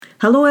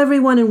Hello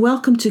everyone and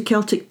welcome to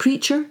Celtic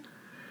Preacher,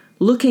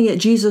 looking at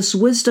Jesus'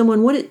 wisdom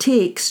on what it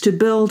takes to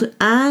build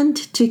and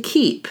to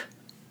keep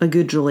a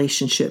good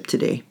relationship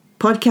today.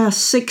 Podcast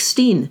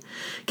 16.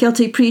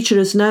 Celtic Preacher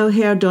is now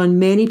heard on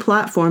many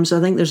platforms.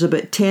 I think there's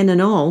about 10 in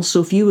all,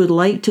 so if you would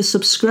like to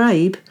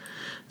subscribe,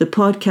 the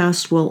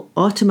podcast will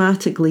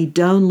automatically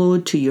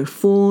download to your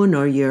phone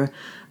or your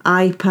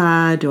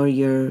iPad or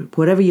your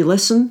wherever you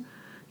listen.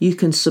 You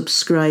can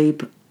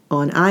subscribe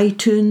on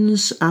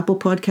iTunes, Apple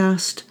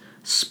Podcast,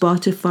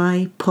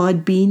 Spotify,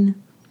 Podbean,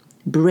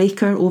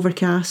 Breaker,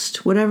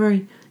 Overcast, wherever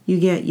you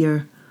get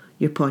your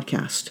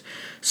podcast.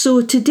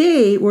 So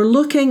today we're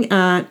looking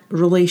at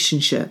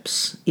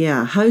relationships.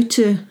 Yeah, how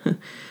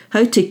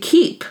to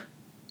keep,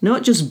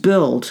 not just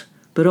build,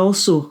 but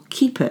also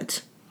keep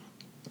it.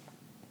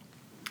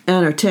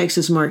 And our text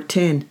is Mark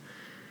 10.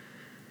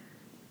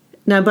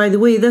 Now, by the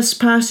way, this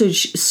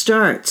passage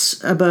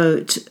starts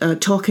about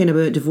talking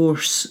about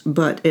divorce,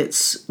 but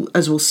it's,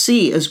 as we'll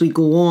see as we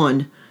go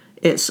on,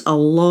 it's a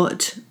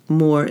lot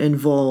more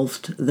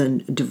involved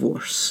than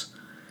divorce.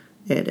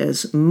 It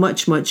is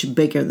much, much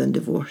bigger than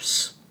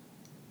divorce.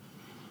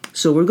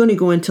 So we're going to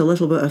go into a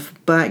little bit of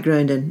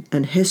background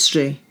and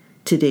history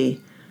today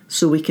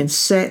so we can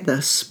set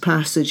this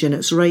passage in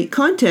its right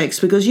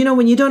context. Because, you know,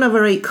 when you don't have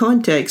a right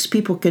context,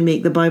 people can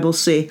make the Bible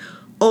say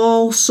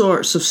all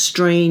sorts of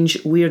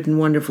strange, weird and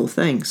wonderful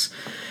things.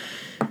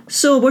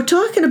 So we're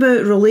talking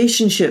about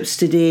relationships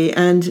today,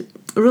 and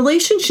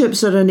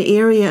relationships are an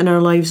area in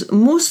our lives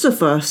most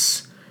of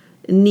us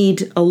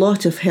need a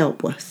lot of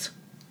help with.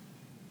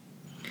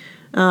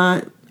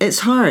 It's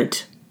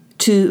hard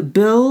to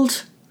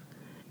build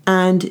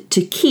and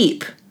to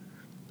keep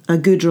a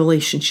good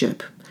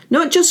relationship.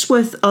 Not just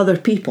with other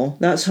people,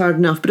 that's hard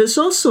enough, but it's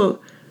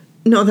also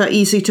not that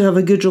easy to have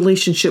a good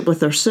relationship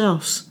with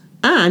ourselves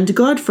and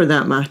God for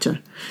that matter.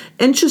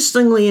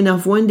 Interestingly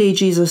enough, one day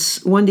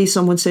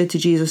someone said to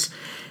Jesus,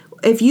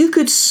 if you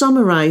could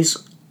summarize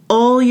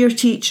all your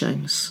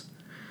teachings,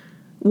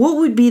 what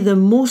would be the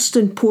most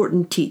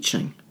important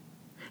teaching?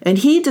 And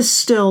he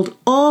distilled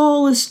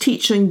all his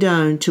teaching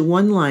down to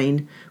one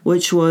line,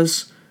 which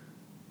was,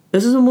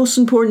 this is the most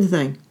important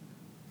thing.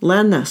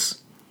 Learn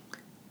this.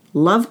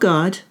 Love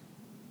God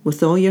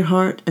with all your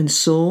heart and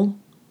soul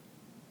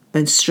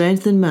and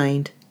strength and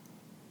mind,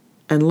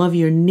 and love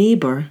your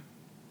neighbour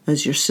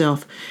as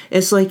yourself.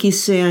 It's like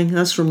he's saying,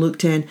 that's from Luke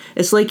 10,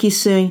 it's like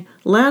he's saying,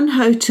 learn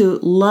how to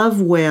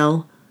love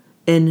well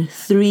in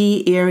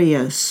 3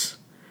 areas.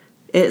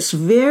 It's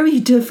very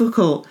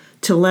difficult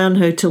to learn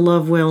how to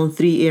love well in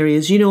 3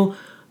 areas. You know,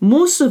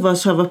 most of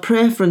us have a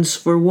preference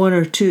for 1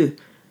 or 2.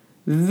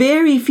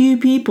 Very few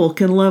people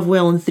can love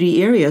well in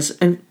 3 areas.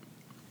 And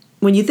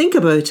when you think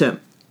about it,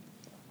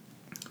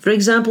 for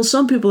example,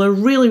 some people are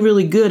really,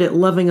 really good at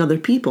loving other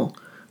people,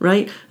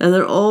 right? And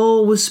they're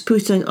always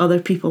putting other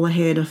people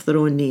ahead of their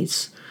own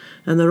needs.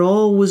 And they're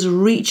always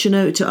reaching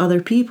out to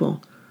other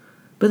people.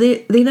 But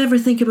they never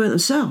think about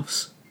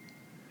themselves.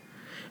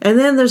 And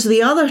then there's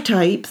the other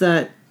type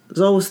that is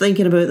always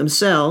thinking about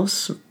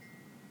themselves,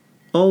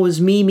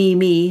 always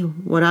me,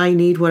 what I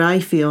need, what I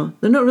feel.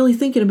 They're not really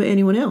thinking about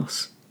anyone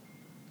else.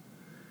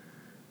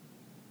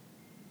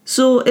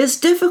 So it's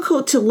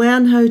difficult to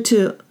learn how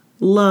to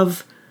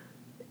love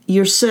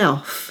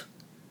yourself,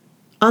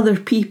 other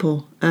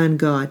people, and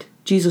God.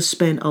 Jesus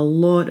spent a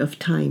lot of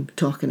time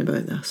talking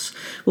about this.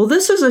 Well,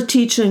 this is a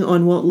teaching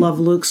on what love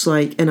looks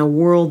like in a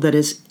world that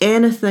is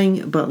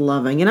anything but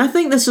loving. And I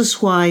think this is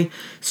why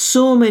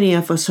so many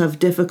of us have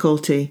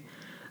difficulty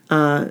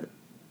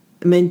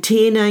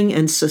maintaining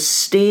and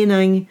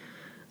sustaining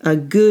a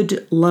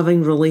good,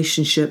 loving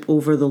relationship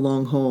over the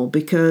long haul,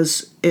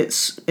 because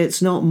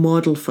it's not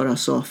modeled for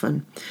us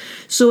often.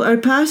 So our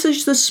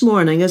passage this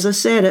morning, as I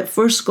said, at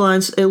first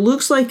glance, it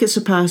looks like it's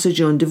a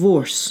passage on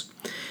divorce.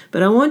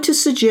 But I want to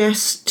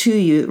suggest to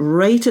you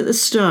right at the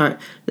start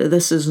that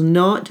this is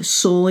not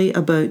solely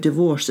about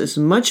divorce. It's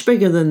much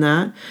bigger than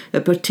that.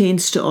 It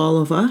pertains to all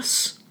of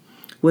us,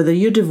 whether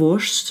you're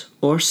divorced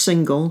or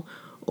single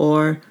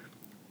or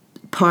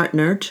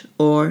partnered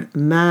or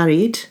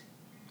married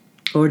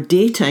or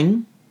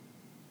dating.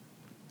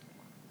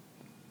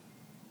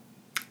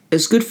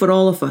 It's good for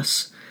all of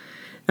us.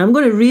 I'm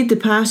going to read the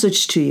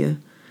passage to you.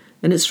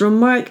 And it's from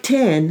Mark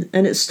 10,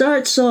 and it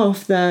starts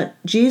off that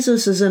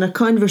Jesus is in a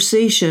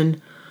conversation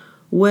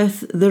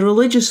with the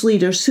religious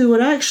leaders who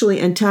were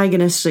actually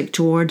antagonistic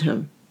toward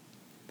him.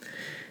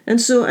 And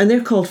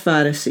they're called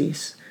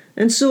Pharisees.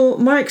 And so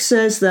Mark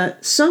says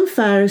that some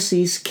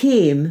Pharisees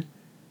came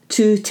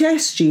to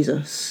test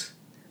Jesus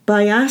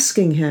by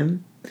asking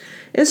him,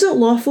 is it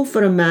lawful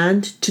for a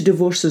man to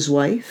divorce his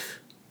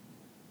wife?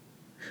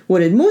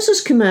 What did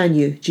Moses command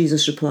you?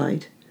 Jesus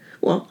replied.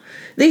 Well,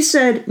 they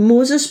said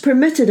Moses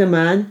permitted a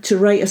man to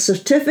write a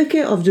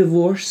certificate of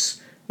divorce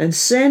and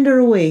send her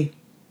away.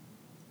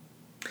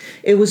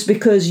 It was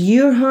because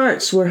your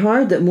hearts were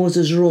hard that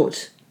Moses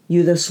wrote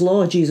you this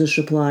law, Jesus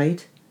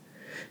replied.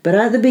 But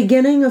at the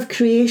beginning of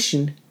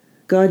creation,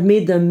 God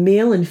made them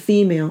male and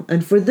female,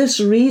 and for this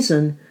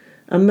reason,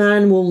 a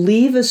man will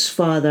leave his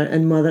father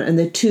and mother, and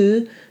the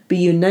two be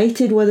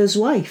united with his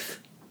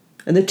wife,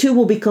 and the two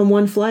will become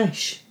one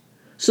flesh.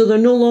 So they're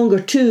no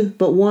longer two,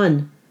 but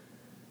one.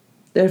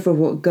 Therefore,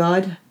 what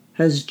God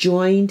has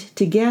joined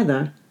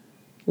together,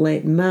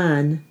 let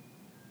man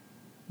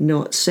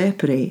not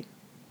separate.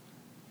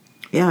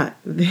 Yeah,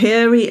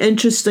 very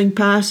interesting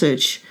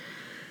passage.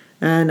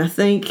 And I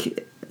think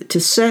to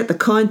set the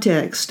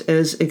context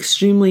is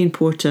extremely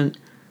important.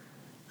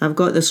 I've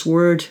got this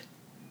word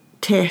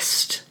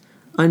test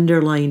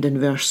underlined in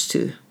verse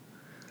 2.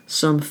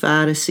 Some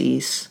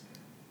Pharisees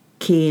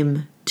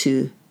came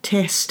to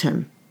test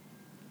him.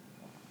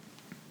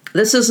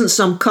 This isn't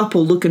some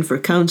couple looking for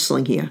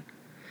counselling here.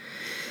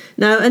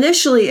 Now,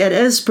 initially it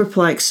is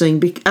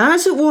perplexing,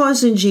 as it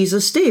was in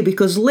Jesus' day,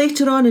 because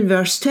later on in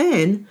verse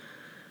 10,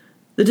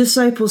 the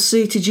disciples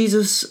say to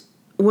Jesus,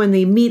 when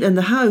they meet in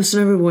the house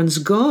and everyone's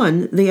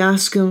gone, they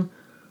ask him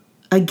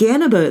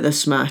again about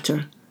this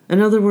matter. In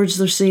other words,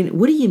 they're saying,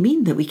 what do you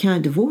mean that we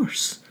can't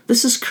divorce?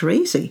 This is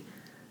crazy.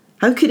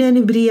 How could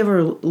anybody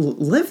ever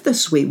live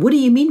this way? What do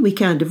you mean we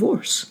can't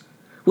divorce?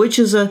 Which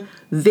is a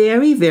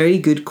very, very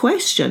good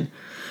question.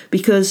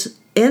 Because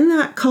in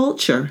that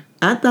culture,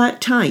 at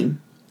that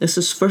time, this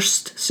is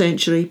 1st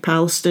century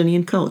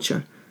Palestinian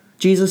culture,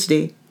 Jesus'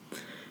 day,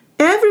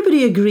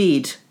 everybody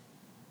agreed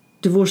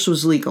divorce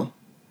was legal.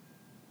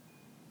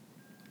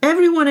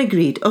 Everyone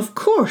agreed. Of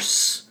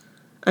course,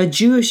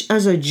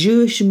 as a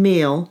Jewish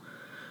male,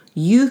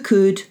 you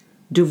could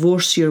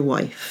divorce your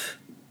wife.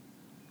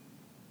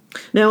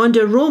 Now,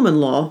 under Roman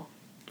law,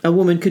 a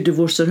woman could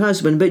divorce her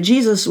husband, but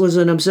Jesus was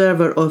an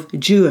observer of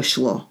Jewish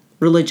law,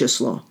 religious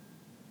law.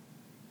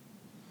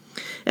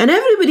 And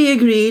everybody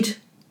agreed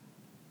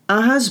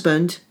a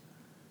husband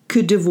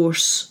could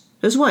divorce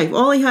his wife.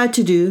 All he had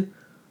to do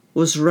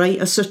was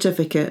write a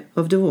certificate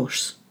of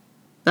divorce.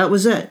 That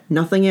was it,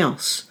 nothing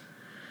else.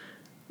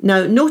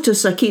 Now,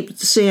 notice I keep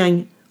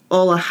saying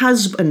all a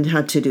husband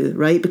had to do,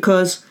 right?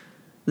 Because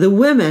the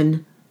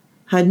women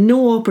had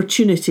no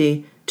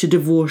opportunity to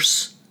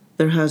divorce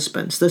their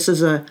husbands. This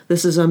is a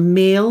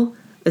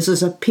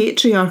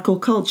patriarchal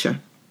culture,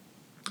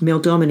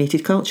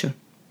 male-dominated culture.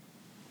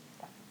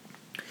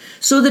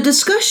 So the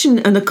discussion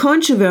and the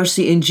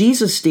controversy in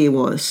Jesus' day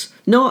was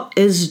not,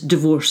 is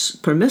divorce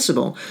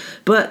permissible,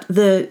 but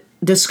the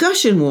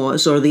discussion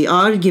was, or the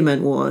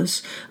argument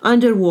was,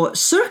 under what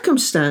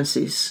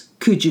circumstances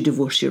could you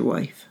divorce your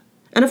wife?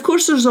 And of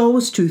course there's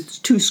always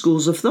two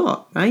schools of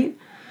thought, right?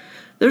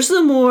 There's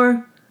the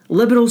more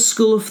liberal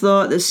school of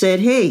thought that said,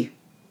 hey,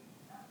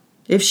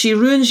 if she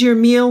ruins your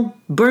meal,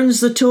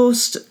 burns the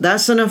toast,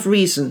 that's enough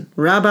reason.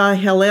 Rabbi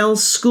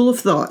Hillel's school of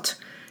thought.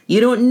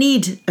 You don't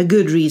need a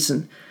good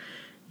reason.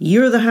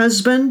 You're the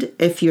husband.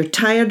 If you're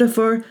tired of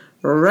her,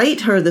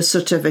 write her the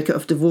certificate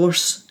of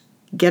divorce.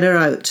 Get her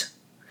out.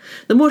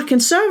 The more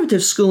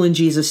conservative school in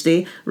Jesus'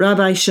 day,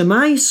 Rabbi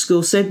Shammai's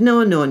school, said,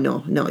 no.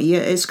 Yeah,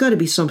 it's got to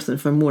be something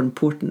far more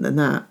important than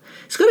that.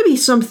 It's got to be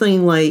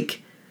something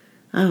like,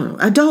 I don't know,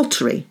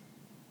 adultery.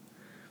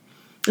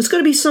 It's got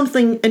to be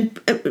something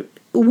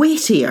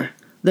weightier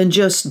than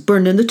just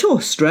burning the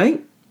toast,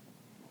 right?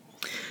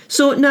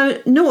 So now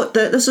note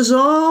that this is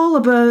all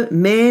about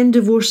men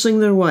divorcing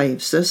their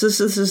wives. This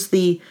is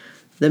the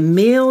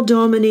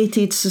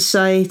male-dominated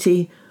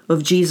society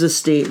of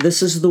Jesus' day.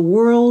 This is the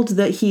world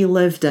that he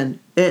lived in.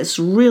 It's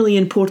really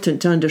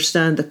important to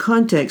understand the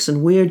context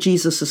and where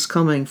Jesus is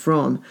coming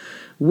from.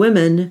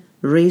 Women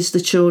raised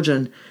the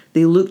children.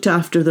 They looked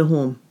after the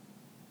home.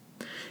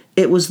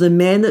 It was the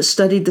men that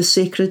studied the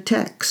sacred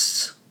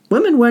texts.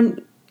 Women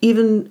weren't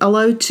even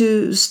allowed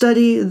to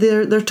study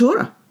their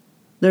Torah.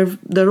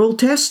 Their Old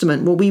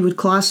Testament, what we would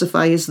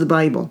classify as the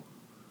Bible.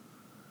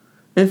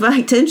 In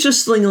fact,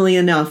 interestingly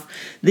enough,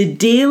 the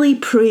daily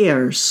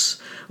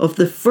prayers of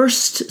the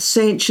 1st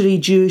century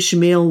Jewish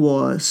male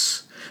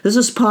this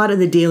is part of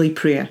the daily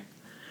prayer.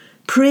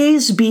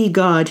 Praise be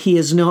God, he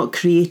has not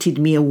created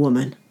me a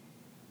woman.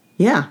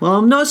 Yeah, well,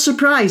 I'm not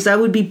surprised. I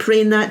would be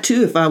praying that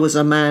too if I was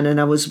a man and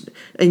I was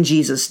in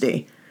Jesus'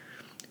 day.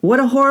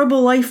 What a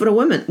horrible life for a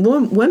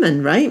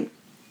women, right?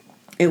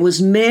 It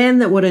was men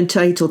that were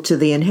entitled to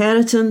the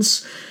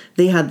inheritance.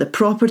 They had the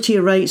property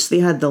rights. They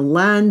had the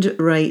land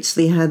rights.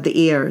 They had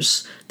the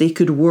heirs. They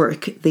could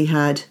work. They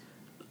had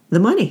the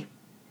money.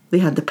 They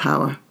had the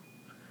power.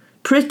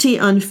 Pretty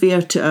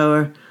unfair to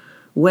our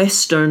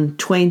Western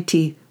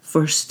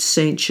 21st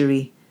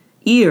century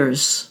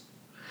ears.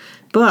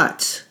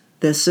 But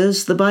this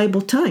is the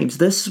Bible times.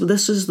 This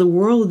is the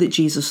world that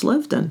Jesus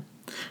lived in.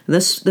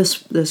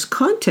 This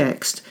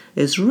context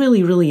is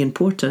really, really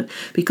important,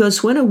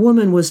 because when a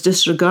woman was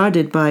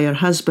disregarded by her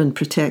husband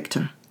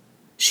protector,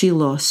 she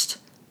lost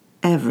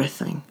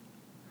everything.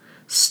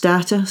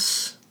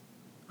 Status,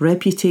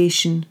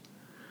 reputation,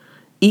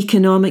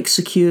 economic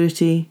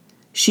security.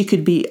 She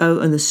could be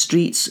out on the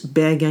streets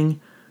begging,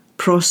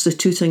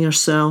 prostituting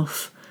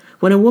herself.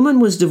 When a woman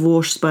was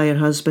divorced by her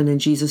husband in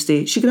Jesus'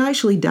 day, she could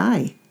actually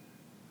die.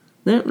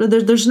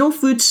 There's no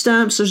food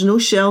stamps, there's no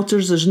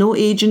shelters, there's no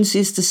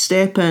agencies to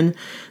step in.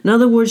 In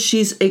other words,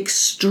 she's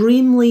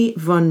extremely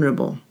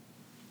vulnerable.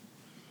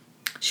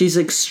 She's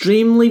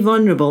extremely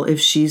vulnerable if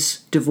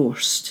she's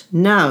divorced.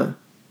 Now,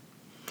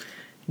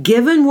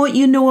 given what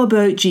you know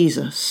about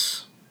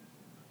Jesus,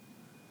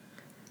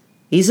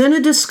 he's in a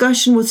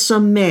discussion with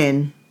some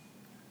men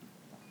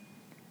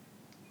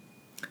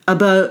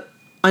about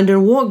under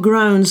what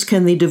grounds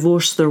can they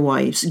divorce their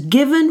wives.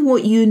 Given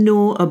what you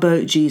know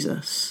about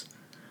Jesus,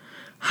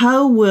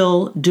 how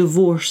will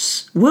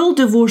divorce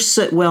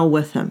sit well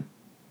with him?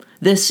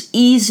 This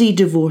easy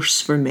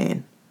divorce for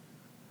men.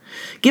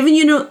 Given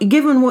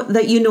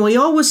that he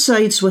always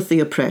sides with the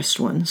oppressed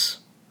ones.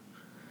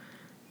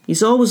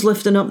 He's always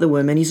lifting up the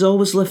women. He's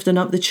always lifting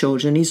up the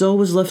children. He's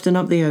always lifting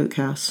up the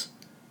outcasts.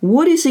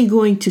 What is he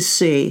going to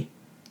say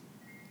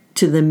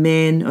to the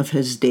men of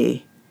his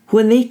day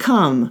when they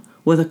come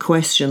with a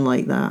question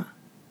like that?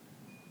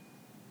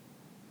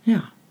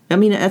 Yeah. I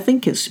mean, I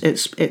think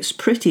it's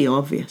pretty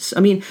obvious.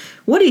 I mean,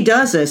 what he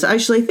does is,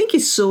 actually, I think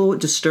he's so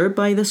disturbed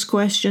by this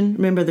question.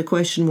 Remember, the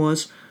question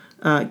was,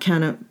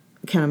 can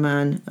a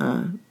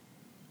man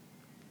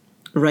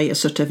write a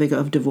certificate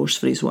of divorce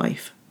for his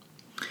wife?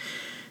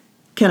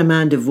 Can a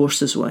man divorce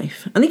his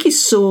wife? I think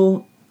he's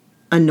so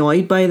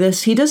annoyed by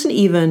this, he doesn't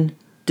even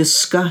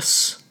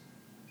discuss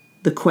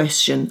the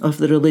question of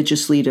the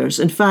religious leaders.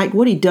 In fact,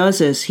 what he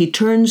does is he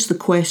turns the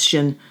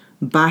question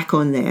back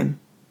on them.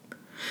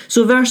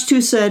 So verse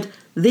 2 said,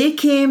 they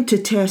came to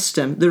test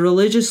him. The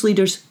religious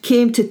leaders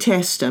came to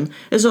test him.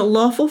 Is it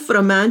lawful for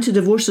a man to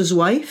divorce his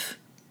wife?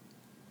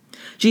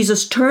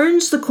 Jesus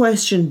turns the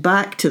question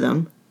back to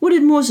them. What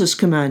did Moses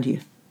command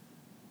you?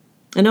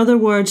 In other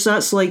words,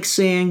 that's like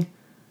saying,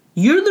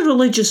 you're the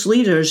religious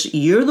leaders.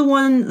 You're the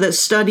one that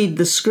studied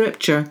the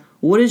scripture.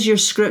 What does your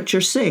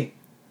scripture say?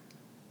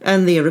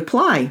 And they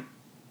reply,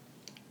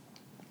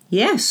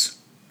 yes,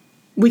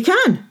 we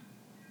can.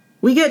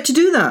 We get to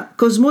do that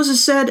because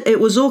Moses said it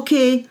was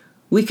okay,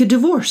 we could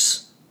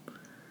divorce.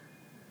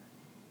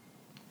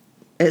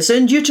 It's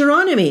in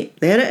Deuteronomy.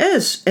 There it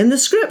is, in the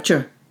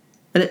scripture.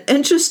 An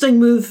interesting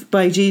move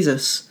by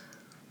Jesus.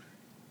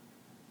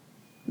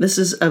 This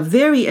is a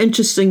very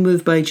interesting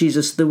move by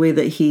Jesus, the way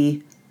that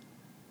he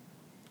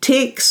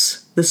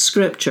takes the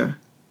scripture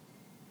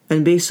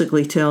and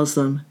basically tells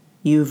them,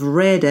 you've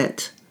read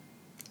it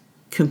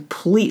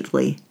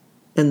completely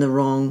in the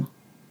wrong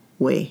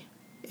way.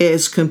 It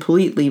is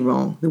completely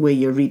wrong the way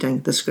you're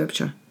reading the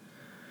scripture.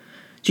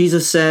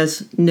 Jesus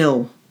says,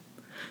 no.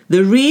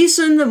 The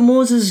reason that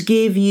Moses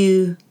gave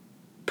you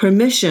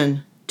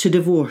permission to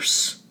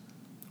divorce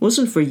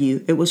wasn't for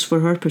you, it was for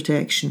her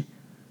protection.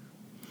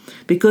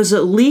 Because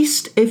at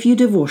least if you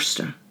divorced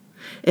her,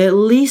 at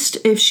least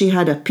if she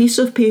had a piece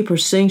of paper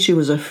saying she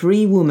was a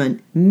free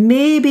woman,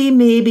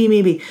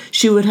 maybe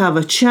she would have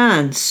a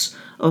chance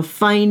of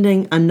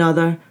finding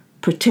another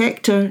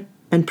protector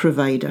and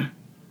provider.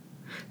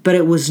 But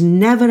it was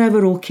never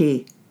ever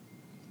okay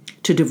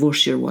to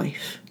divorce your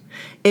wife.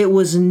 It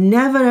was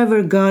never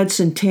ever God's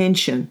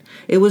intention.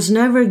 It was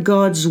never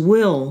God's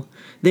will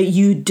that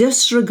you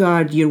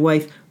disregard your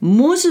wife.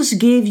 Moses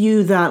gave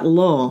you that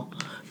law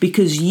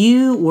because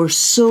you were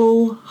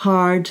so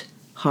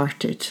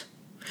hard-hearted.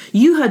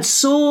 You had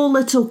so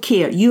little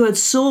care. You had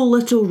so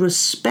little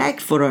respect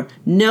for her.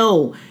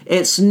 No,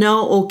 it's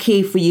not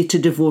okay for you to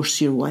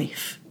divorce your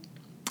wife.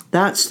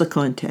 That's the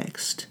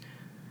context.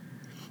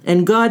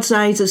 In God's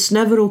eyes, it's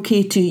never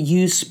okay to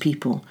use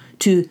people,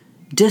 to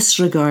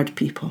disregard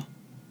people.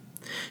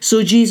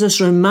 So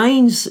Jesus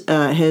reminds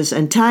his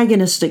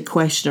antagonistic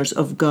questioners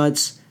of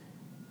God's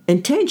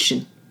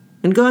intention.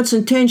 And God's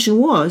intention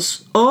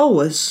was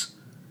always,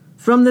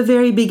 from the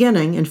very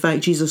beginning, in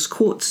fact, Jesus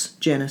quotes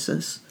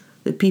Genesis,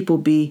 that people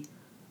be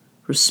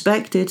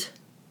respected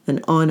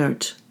and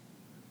honoured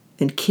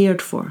and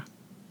cared for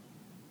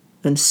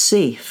and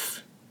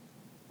safe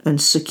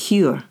and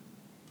secure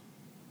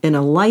in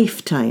a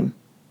lifetime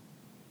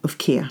of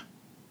care.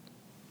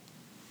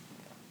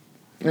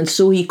 And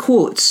so he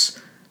quotes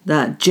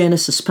that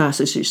Genesis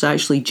passage, it's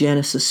actually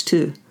Genesis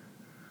 2.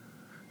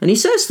 And he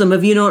says to them,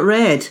 have you not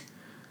read?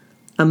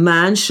 A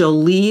man shall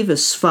leave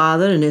his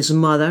father and his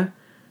mother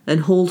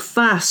and hold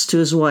fast to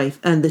his wife,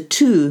 and the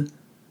two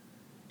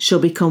shall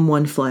become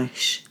one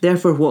flesh.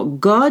 Therefore, what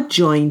God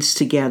joins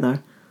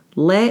together,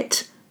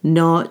 let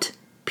not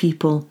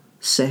people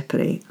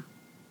separate.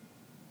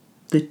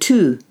 The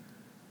two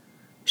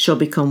shall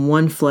become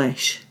one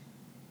flesh.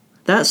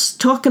 That's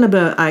talking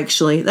about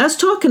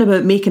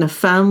making a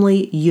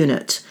family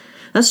unit.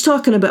 That's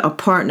talking about a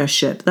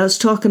partnership. That's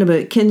talking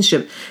about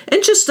kinship.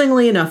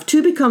 Interestingly enough,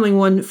 two becoming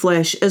one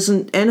flesh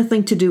isn't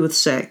anything to do with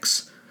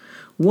sex.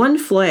 One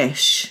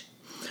flesh,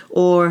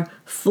 or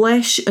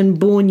flesh and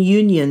bone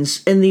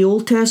unions in the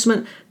Old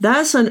Testament,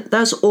 that's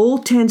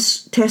Old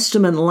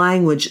Testament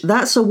language.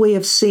 That's a way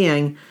of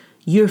saying,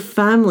 you're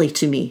family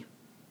to me.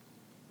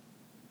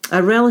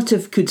 A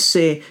relative could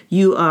say,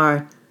 you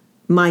are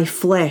my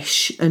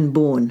flesh and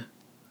bone.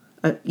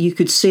 You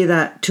could say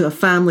that to a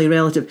family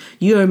relative.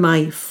 You are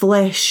my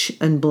flesh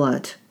and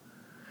blood.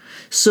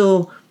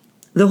 So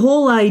the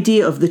whole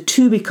idea of the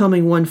two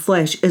becoming one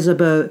flesh is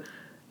about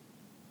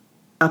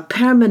a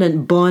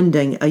permanent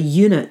bonding, a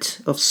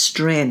unit of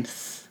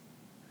strength.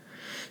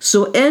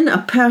 So in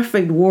a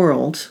perfect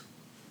world,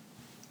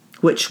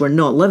 which we're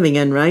not living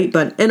in, right?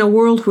 But in a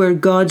world where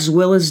God's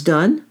will is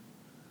done,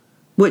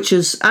 which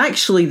is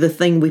actually the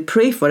thing we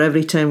pray for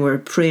every time we're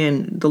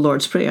praying the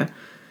Lord's Prayer.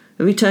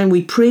 Every time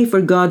we pray for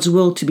God's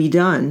will to be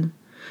done,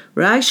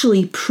 we're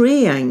actually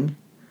praying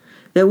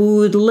that we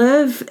would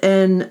live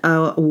in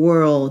a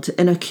world,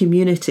 in a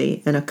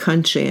community, in a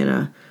country, in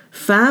a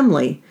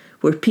family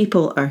where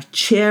people are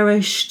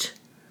cherished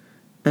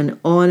and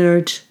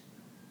honoured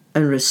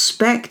and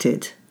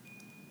respected.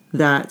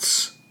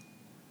 That's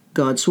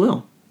God's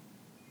will.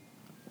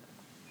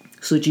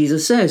 So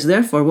Jesus says,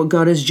 therefore, what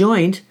God has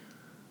joined,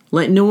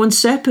 let no one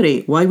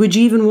separate. Why would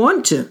you even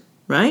want to,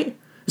 right?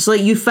 It's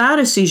like you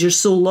Pharisees, you're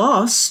so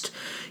lost.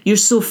 You're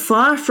so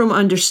far from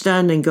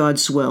understanding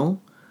God's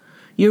will.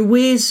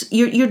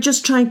 You're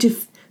just trying to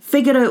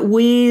figure out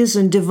ways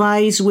and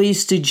devise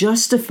ways to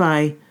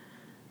justify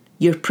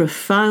your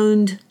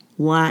profound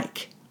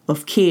lack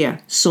of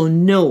care. So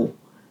no,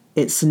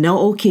 it's not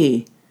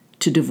okay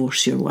to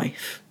divorce your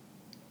wife.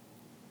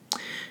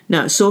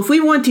 Now, so if we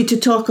wanted to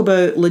talk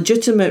about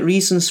legitimate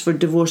reasons for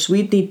divorce,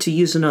 we'd need to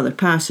use another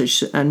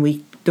passage, and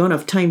we don't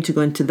have time to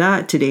go into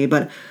that today,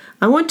 but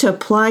I want to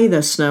apply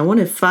this now. I want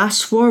to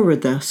fast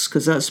forward this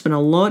because that's been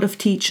a lot of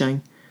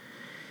teaching,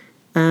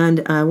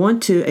 and I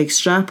want to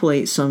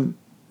extrapolate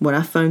what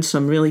I found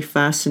some really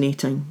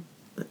fascinating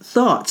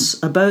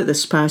thoughts about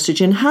this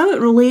passage and how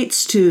it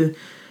relates to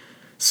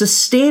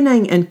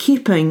sustaining and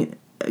keeping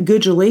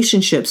good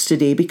relationships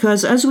today,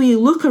 because as we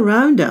look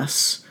around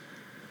us,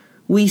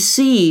 we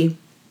see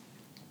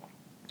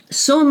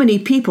so many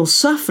people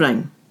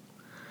suffering,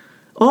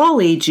 all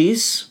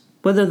ages,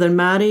 whether they're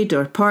married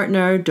or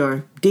partnered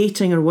or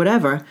dating or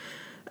whatever.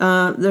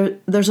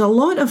 There's a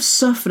lot of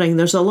suffering.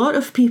 There's a lot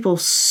of people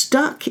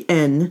stuck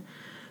in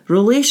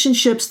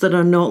relationships that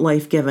are not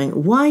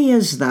life-giving. Why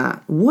is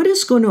that? What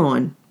is going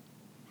on?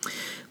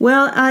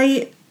 Well,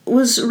 I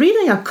was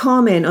reading a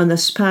comment on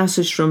this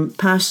passage from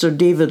Pastor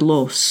David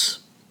Lose,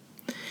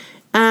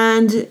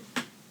 and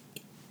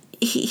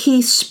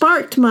he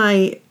sparked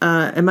my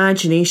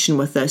imagination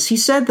with this. He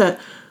said that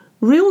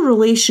real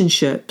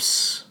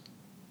relationships,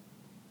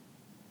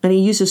 and he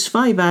uses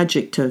 5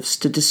 adjectives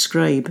to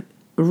describe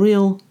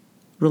real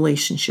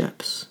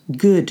relationships,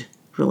 good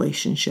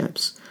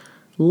relationships,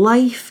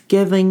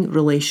 life-giving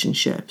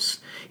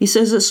relationships. He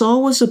says it's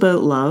always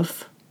about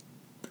love,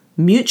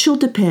 mutual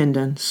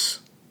dependence,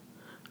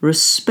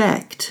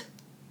 respect,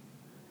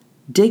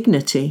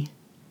 dignity,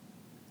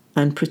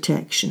 and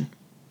protection.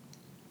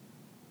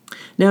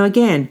 Now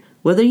again,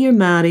 whether you're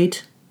married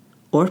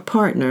or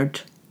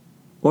partnered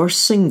or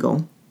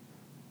single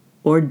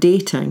or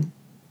dating,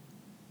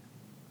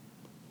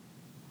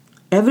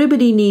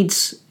 everybody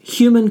needs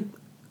human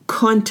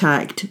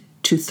contact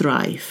to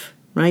thrive,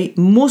 right?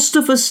 Most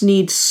of us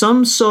need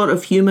some sort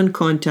of human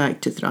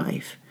contact to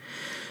thrive.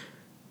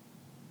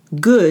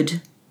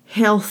 Good,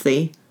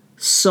 healthy,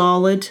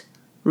 solid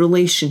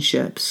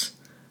relationships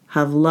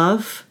have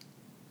love,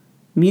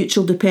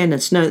 mutual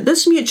dependence. Now,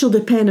 this mutual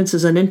dependence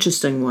is an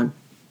interesting one,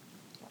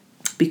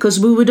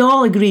 because we would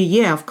all agree,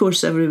 yeah, of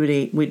course,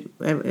 everybody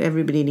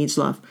needs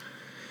love.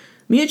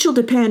 Mutual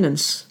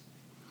dependence.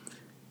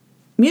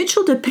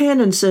 Mutual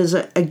dependence is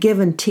a give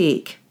and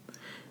take.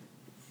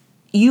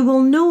 You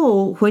will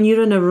know when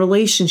you're in a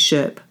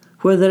relationship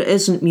where there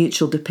isn't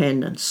mutual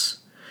dependence,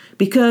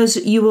 because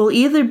you will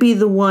either be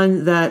the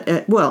one that,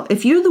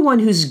 if you're the one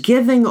who's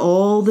giving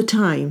all the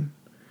time,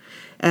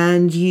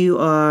 and you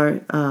are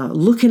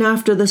looking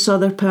after this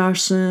other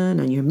person,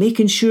 and you're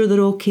making sure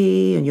they're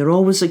okay, and you're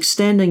always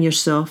extending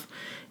yourself,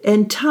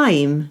 in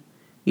time,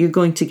 you're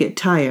going to get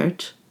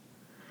tired,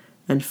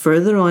 and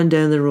further on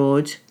down the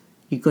road,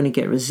 you're going to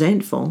get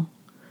resentful,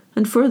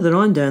 and further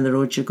on down the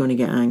road, you're going to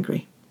get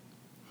angry.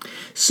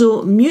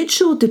 So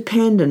mutual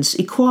dependence,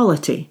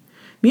 equality.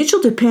 Mutual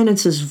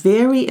dependence is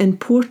very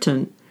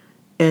important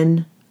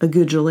in a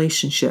good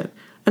relationship.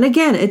 And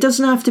again, it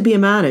doesn't have to be a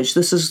marriage.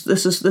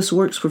 This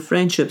works for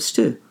friendships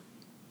too.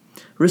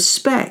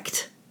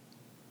 Respect,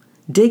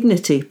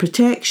 dignity,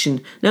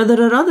 protection. Now,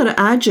 there are other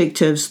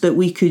adjectives that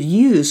we could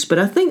use, but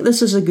I think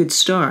this is a good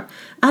start.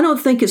 I don't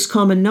think it's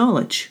common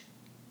knowledge.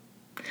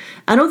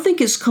 I don't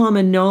think it's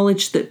common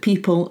knowledge that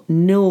people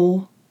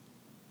know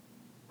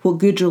what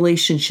good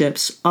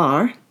relationships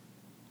are,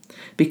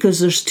 because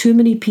there's too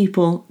many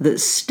people that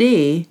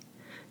stay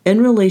in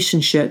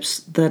relationships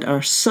that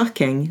are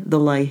sucking the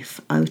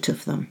life out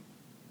of them.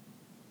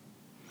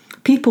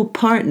 People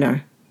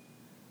partner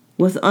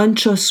with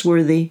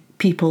untrustworthy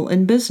people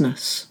in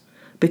business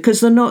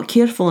because they're not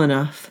careful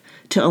enough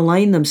to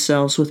align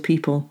themselves with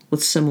people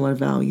with similar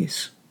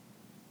values.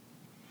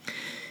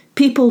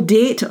 People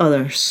date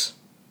others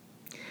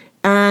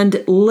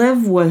and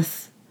live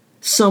with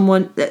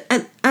someone,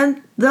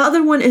 and the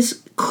other one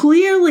is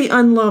clearly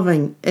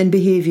unloving in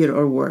behavior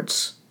or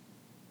words.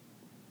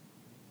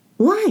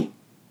 Why?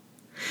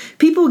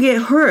 People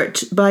get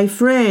hurt by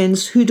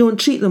friends who don't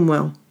treat them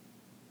well,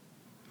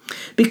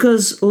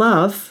 because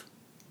love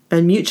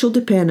and mutual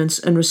dependence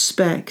and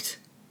respect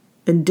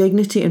and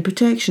dignity and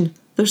protection,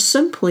 they're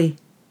simply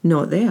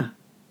not there.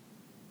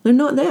 They're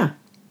not there.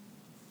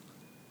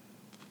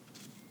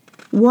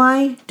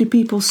 Why do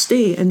people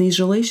stay in these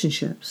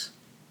relationships?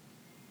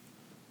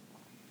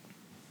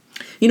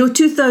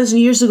 2,000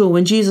 years ago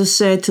when Jesus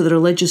said to the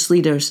religious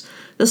leaders,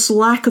 this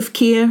lack of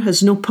care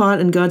has no part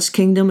in God's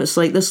kingdom. It's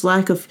like this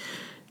lack of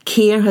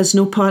care has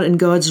no part in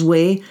God's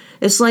way.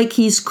 It's like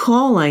he's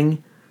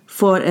calling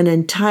for an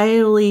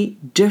entirely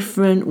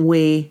different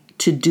way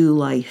to do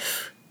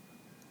life.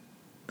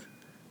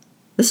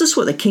 This is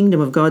what the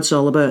kingdom of God's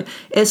all about.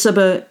 It's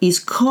about he's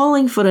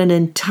calling for an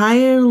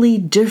entirely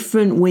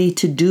different way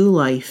to do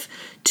life,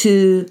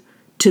 to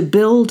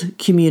build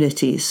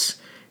communities,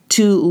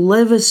 to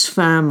live as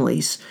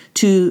families,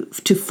 to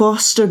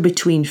foster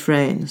between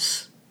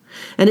friends.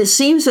 And it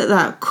seems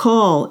that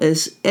call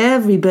is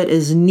every bit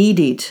as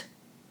needed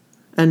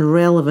and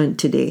relevant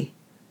today.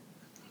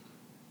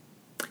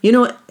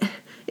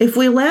 If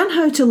we learn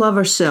how to love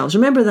ourselves,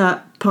 remember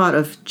that part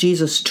of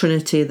Jesus'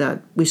 Trinity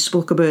that we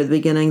spoke about at the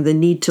beginning, the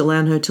need to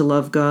learn how to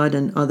love God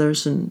and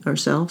others and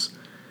ourselves?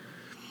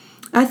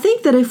 I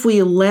think that if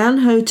we learn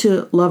how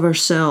to love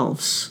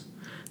ourselves,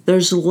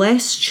 there's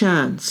less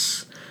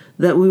chance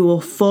that we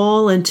will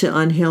fall into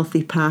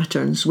unhealthy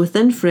patterns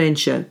within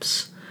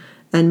friendships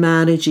and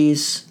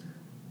marriages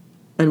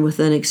and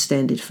within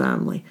extended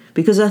family.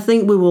 Because I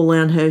think we will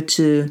learn how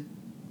to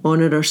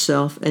honour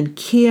ourselves and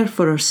care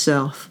for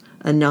ourselves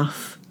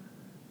enough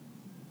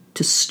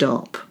to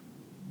stop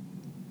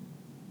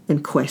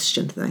and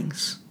question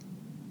things.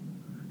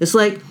 It's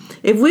like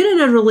if we're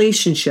in a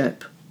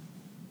relationship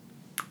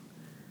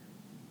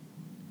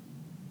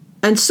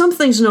and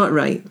something's not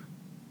right,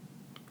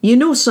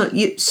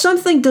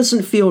 something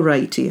doesn't feel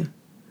right to you.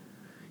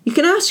 You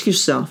can ask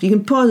yourself, you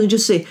can pause and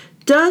just say,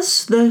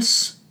 does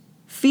this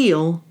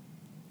feel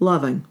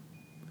loving?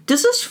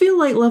 Does this feel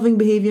like loving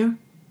behavior?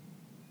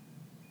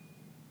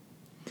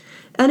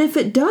 And if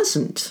it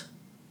doesn't,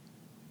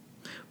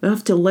 we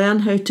have to learn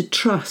how to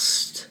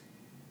trust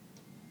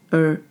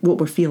what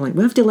we're feeling.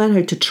 We have to learn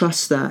how to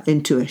trust that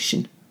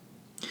intuition.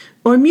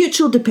 Or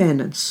mutual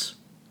dependence.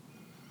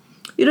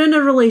 You're in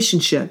a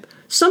relationship.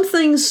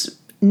 Something's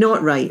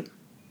not right.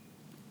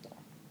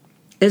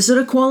 Is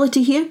there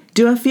equality here?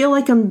 Do I feel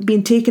like I'm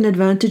being taken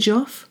advantage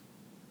of?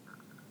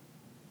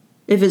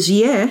 If it's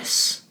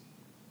yes,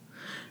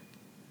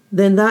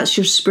 then that's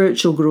your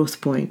spiritual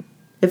growth point.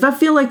 If I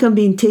feel like I'm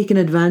being taken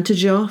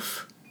advantage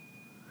of,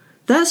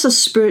 that's a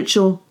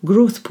spiritual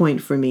growth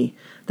point for me,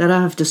 that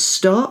I have to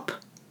stop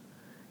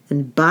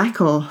and back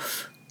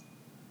off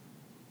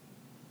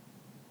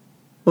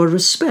or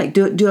respect.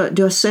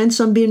 Do I sense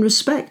I'm being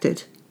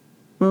respected?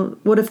 Well,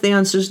 what if the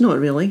answer is not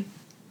really?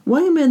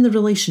 Why am I in the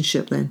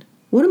relationship then?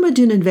 What am I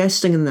doing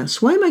investing in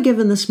this? Why am I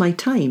giving this my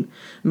time,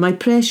 my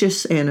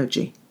precious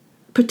energy?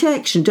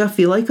 Protection. Do I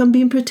feel like I'm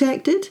being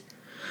protected?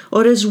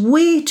 Or is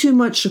way too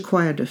much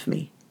required of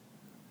me?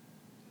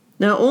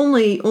 Now,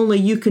 only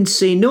you can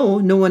say no.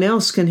 No one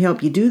else can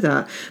help you do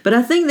that. But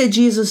I think that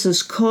Jesus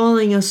is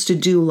calling us to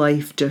do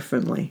life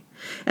differently.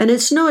 And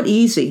it's not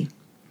easy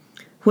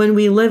when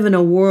we live in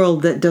a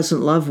world that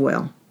doesn't love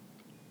well.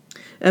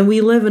 And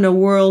we live in a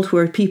world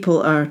where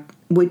people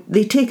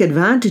they take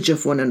advantage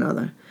of one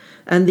another.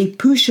 And they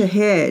push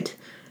ahead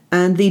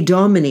and they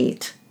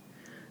dominate.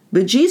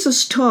 But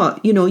Jesus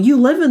taught, you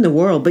live in the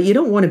world, but you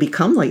don't want to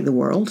become like the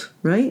world,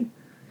 right?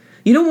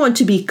 You don't want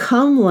to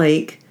become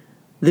like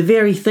the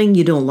very thing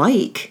you don't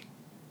like.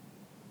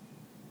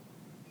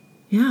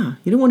 Yeah,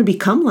 you don't want to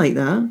become like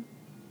that.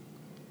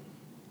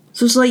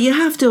 So it's like you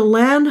have to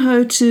learn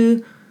how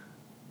to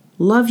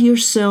love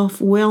yourself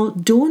well.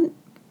 Don't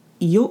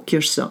yoke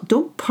yourself.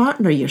 Don't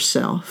partner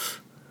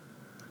yourself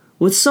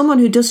with someone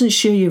who doesn't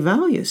share your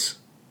values.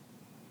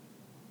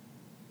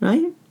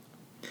 Right?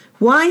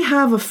 Why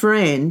have a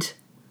friend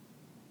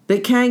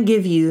that can't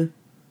give you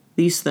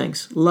these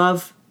things?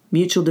 Love,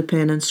 mutual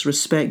dependence,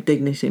 respect,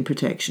 dignity, and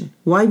protection.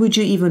 Why would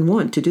you even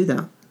want to do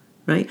that?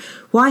 Right?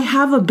 Why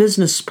have a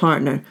business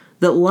partner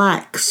that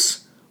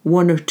lacks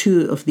one or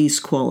two of these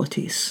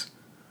qualities?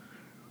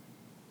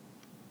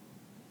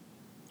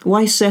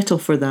 Why settle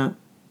for that?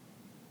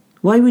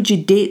 Why would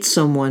you date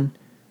someone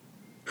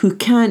who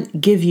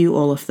can't give you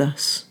all of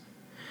this?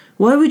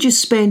 Why would you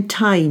spend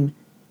time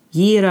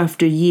year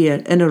after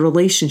year in a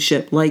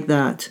relationship like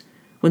that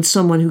when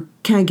someone who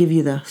can't give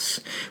you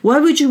this? Why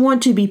would you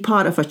want to be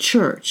part of a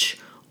church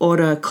or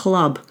a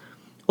club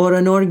or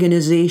an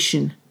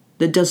organization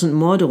that doesn't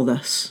model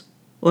this?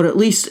 Or at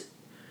least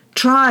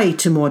try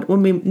to model.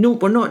 No,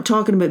 we're not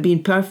talking about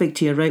being perfect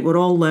here, right? We're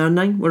all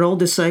learning. We're all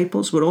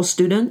disciples. We're all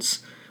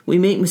students. We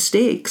make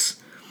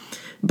mistakes.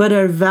 But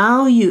our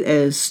value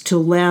is to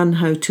learn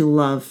how to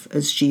love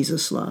as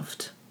Jesus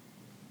loved.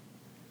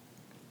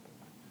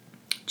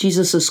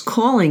 Jesus is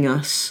calling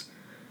us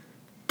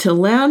to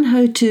learn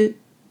how to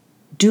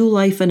do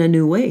life in a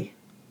new way.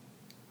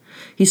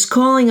 He's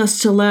calling us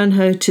to learn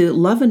how to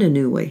love in a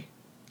new way.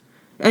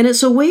 And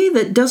it's a way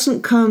that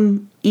doesn't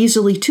come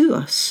easily to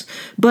us,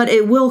 but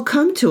it will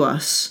come to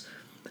us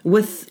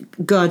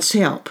with God's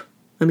help.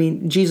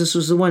 Jesus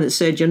was the one that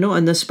said, you're not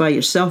in this by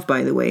yourself,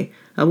 by the way.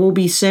 I will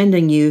be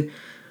sending you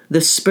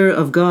the Spirit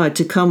of God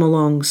to come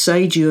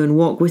alongside you and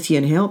walk with you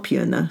and help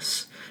you in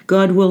this.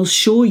 God will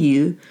show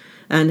you,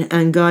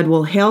 and God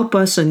will help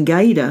us and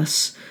guide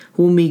us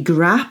when we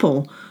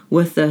grapple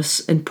with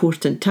this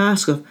important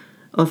task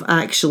of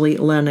actually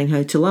learning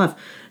how to love.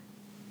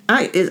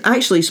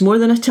 Actually, it's more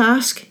than a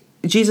task.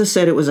 Jesus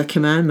said it was a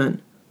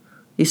commandment.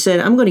 He said,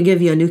 I'm going to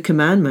give you a new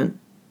commandment.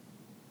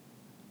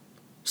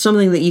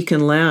 Something that you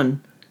can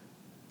learn.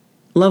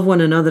 Love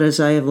one another as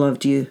I have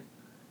loved you.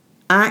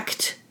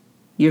 Act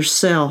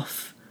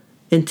yourself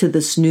into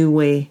this new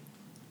way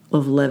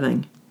of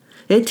living.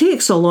 It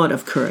takes a lot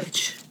of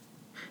courage.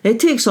 It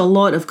takes a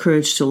lot of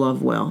courage to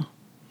love well.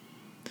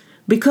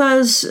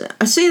 Because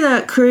I say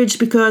that courage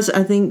because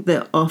I think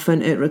that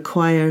often it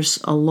requires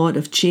a lot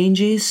of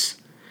changes.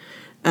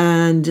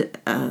 And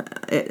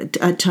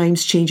at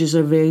times changes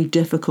are very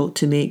difficult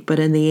to make. But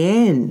in the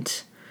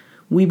end,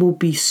 we will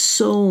be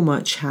so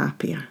much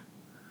happier.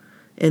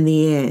 In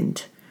the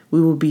end,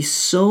 we will be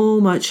so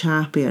much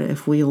happier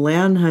if we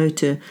learn how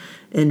to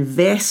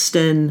invest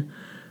in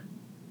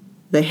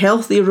the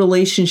healthy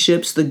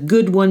relationships, the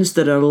good ones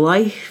that are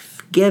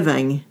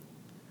life-giving,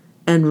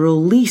 and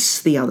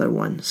release the other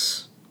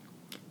ones.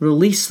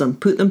 Release them,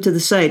 put them to the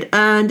side.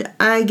 And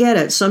I get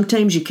it.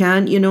 Sometimes you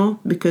can't,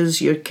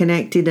 because you're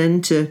connected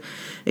into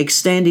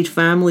extended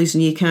families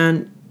and you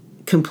can't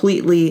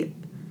completely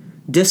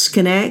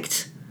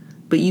disconnect.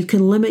 But you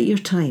can limit your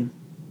time,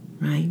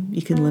 right?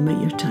 You can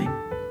limit your time.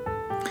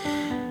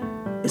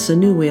 It's a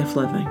new way of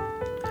living.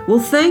 Well,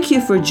 thank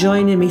you for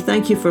joining me.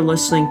 Thank you for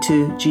listening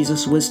to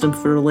Jesus' Wisdom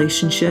for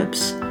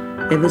Relationships.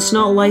 If it's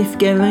not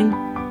life-giving,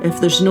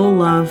 if there's no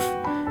love,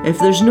 if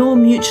there's no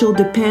mutual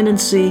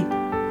dependency,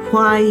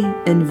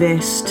 why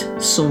invest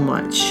so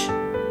much?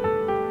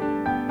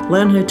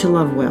 Learn how to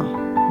love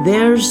well.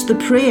 There's the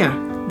prayer.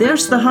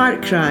 There's the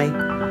heart cry.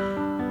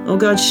 Oh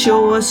God,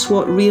 show us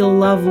what real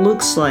love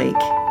looks like,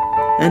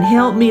 and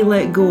help me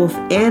let go of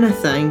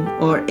anything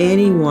or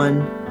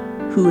anyone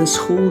who is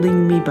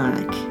holding me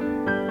back.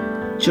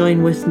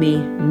 Join with me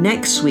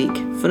next week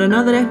for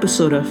another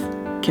episode of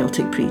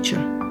Celtic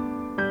Preacher.